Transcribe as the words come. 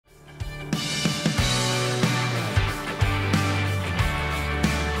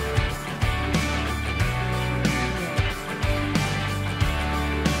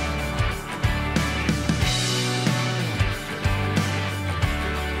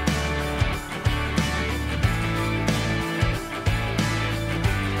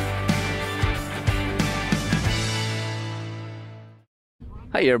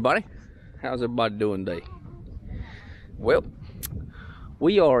Hey everybody, how's everybody doing today? Well,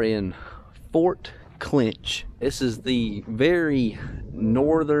 we are in Fort Clinch. This is the very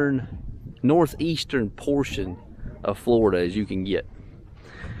northeastern portion of Florida as you can get.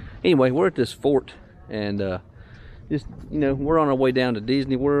 Anyway, we're at this fort, and just, you know, we're on our way down to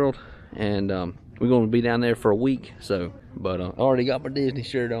Disney World, and we're going to be down there for a week. So, but I already got my Disney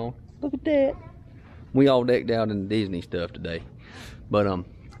shirt on. Look at that. We all decked out in Disney stuff today. But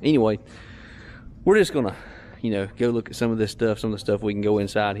anyway, we're just gonna, you know, go look at some of this stuff, some of the stuff we can go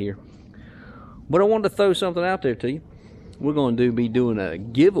inside here. But I wanted to throw something out there to you. We're going to be doing a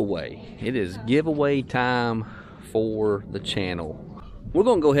giveaway. It is giveaway time for the channel. We're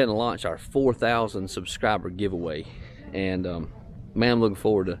going to go ahead and launch our 4,000 subscriber giveaway, and man, I'm looking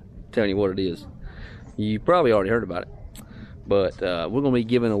forward to telling you what it is. You probably already heard about it, but we're going to be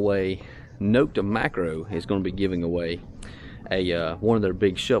giving away. Nokta Makro is going to be giving away a one of their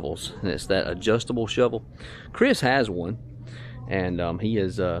big shovels, and it's that adjustable shovel. Chris has one, and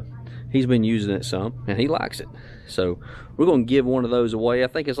he's been using it some, and he likes it. So we're going to give one of those away. I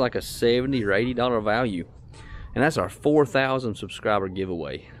think it's like a $70 or $80 value, and that's our 4,000 subscriber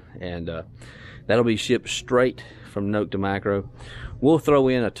giveaway, and that'll be shipped straight from Nokta Makro. We'll throw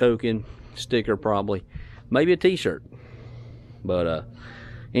in a token sticker, probably, maybe a t-shirt, but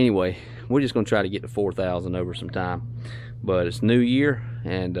anyway, we're just going to try to get to 4,000 over some time. But it's New Year,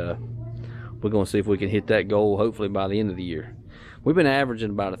 and we're going to see if we can hit that goal, hopefully by the end of the year. We've been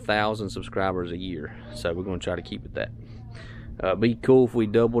averaging about 1,000 subscribers a year, so we're going to try to keep it that. Be cool if we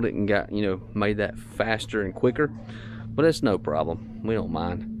doubled it and got, you know, made that faster and quicker, but it's no problem. We don't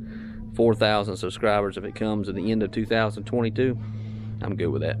mind. 4,000 subscribers, if it comes at the end of 2022, I'm good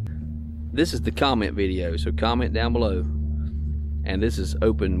with that. This is the comment video, so comment down below, and this is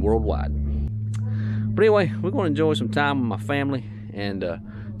open worldwide. But anyway, we're going to enjoy some time with my family and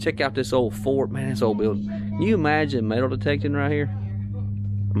check out this old fort. Man, this old building. Can you imagine metal detecting right here?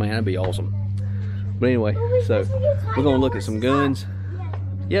 Man, that'd be awesome. But anyway, so we're going to look at some guns.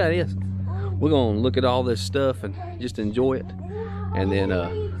 Yeah, it is. We're going to look at all this stuff and just enjoy it. And then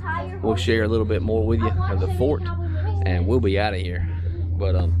we'll share a little bit more with you of the fort, and we'll be out of here.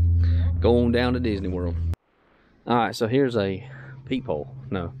 But go on down to Disney World. All right, so here's a peephole.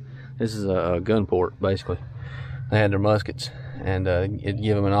 No. This is a gun port, basically. They had their muskets, and it'd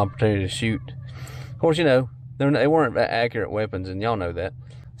give them an opportunity to shoot. Of course, you know, they weren't accurate weapons, and y'all know that.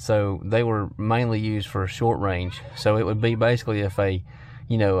 So they were mainly used for short range. So it would be basically if a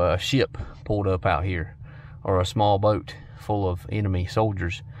ship pulled up out here, or a small boat full of enemy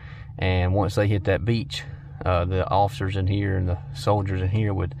soldiers, and once they hit that beach, the officers in here and the soldiers in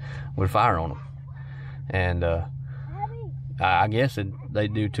here would fire on them. And I guess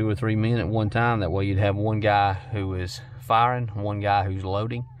they'd do 2 or 3 men at one time. That way you'd have one guy who is firing, one guy who's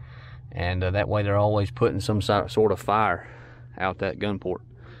loading, and that way they're always putting some sort of fire out that gun port.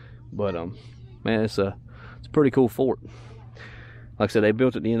 But man, it's a pretty cool fort. Like I said, they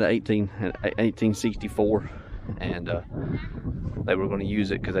built it at the end of 1864, and they were going to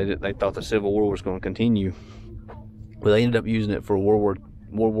use it because they thought the Civil War was going to continue. But they ended up using it for World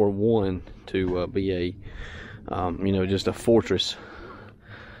War I to be a just a fortress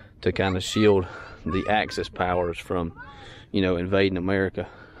to kind of shield the Axis powers from, invading America.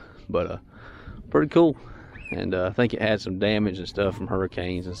 But pretty cool, and I think it had some damage and stuff from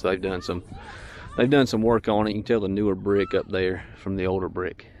hurricanes, and so they've done some work on it. You can tell the newer brick up there from the older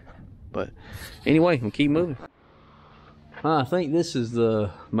brick. But anyway, we'll keep moving. I think this is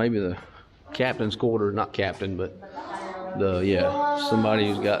maybe the captain's quarter, not captain, but somebody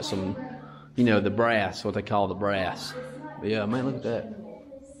who's got some. The brass, what they call the brass. But yeah, man, look at that.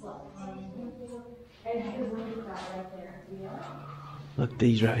 Look at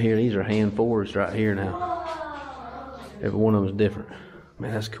these right here. These are hand fours right here now. Every one of them is different.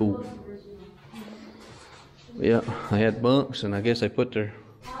 Man, that's cool. Yeah, they had bunks, and I guess they put their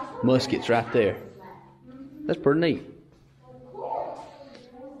muskets right there. That's pretty neat.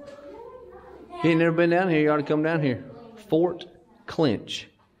 If you ain't never been down here, you ought to come down here. Fort Clinch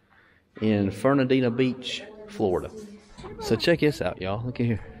in Fernandina Beach, Florida. So check this out, y'all. Look at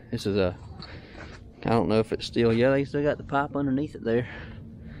here. This is I don't know if it's still, yeah, they still got the pipe underneath it there.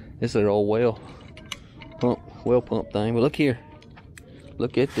 This is their old well pump thing. But look here.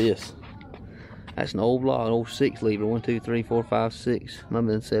 Look at this. That's an old lock, an old 6 lever. 1, 2, 3, 4, 5, 6. Might have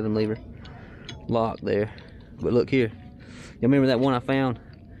been 7 lever lock there. But look here. You remember that one I found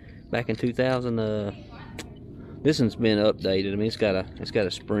back in 2000? This one's been updated. I mean, it's got a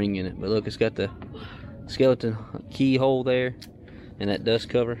spring in it, but look, it's got the skeleton keyhole there, and that dust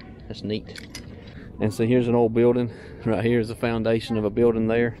cover. That's neat. And so here's an old building. Right here is the foundation of a building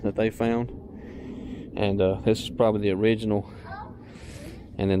there that they found. And this is probably the original.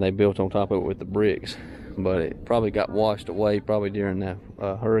 And then they built on top of it with the bricks. But it probably got washed away probably during the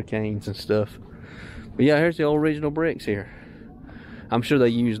hurricanes and stuff. But yeah, here's the old original bricks here. I'm sure they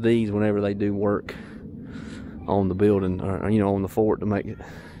use these whenever they do work on the building, or you know, on the fort, to make it,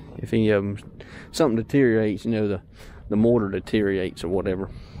 if any of them, something deteriorates, you know, the mortar deteriorates or whatever.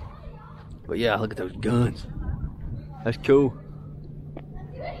 But yeah, look at those guns. That's cool.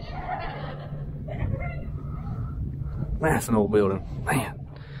 That's an old building, man.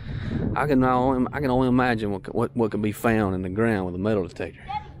 I can only imagine what can be found in the ground with a metal detector.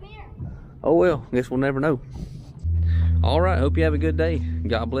 Oh well, guess we'll never know. All right, hope you have a good day.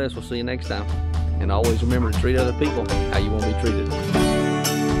 God bless. We'll see you next time. And always remember to treat other people how you want to be treated.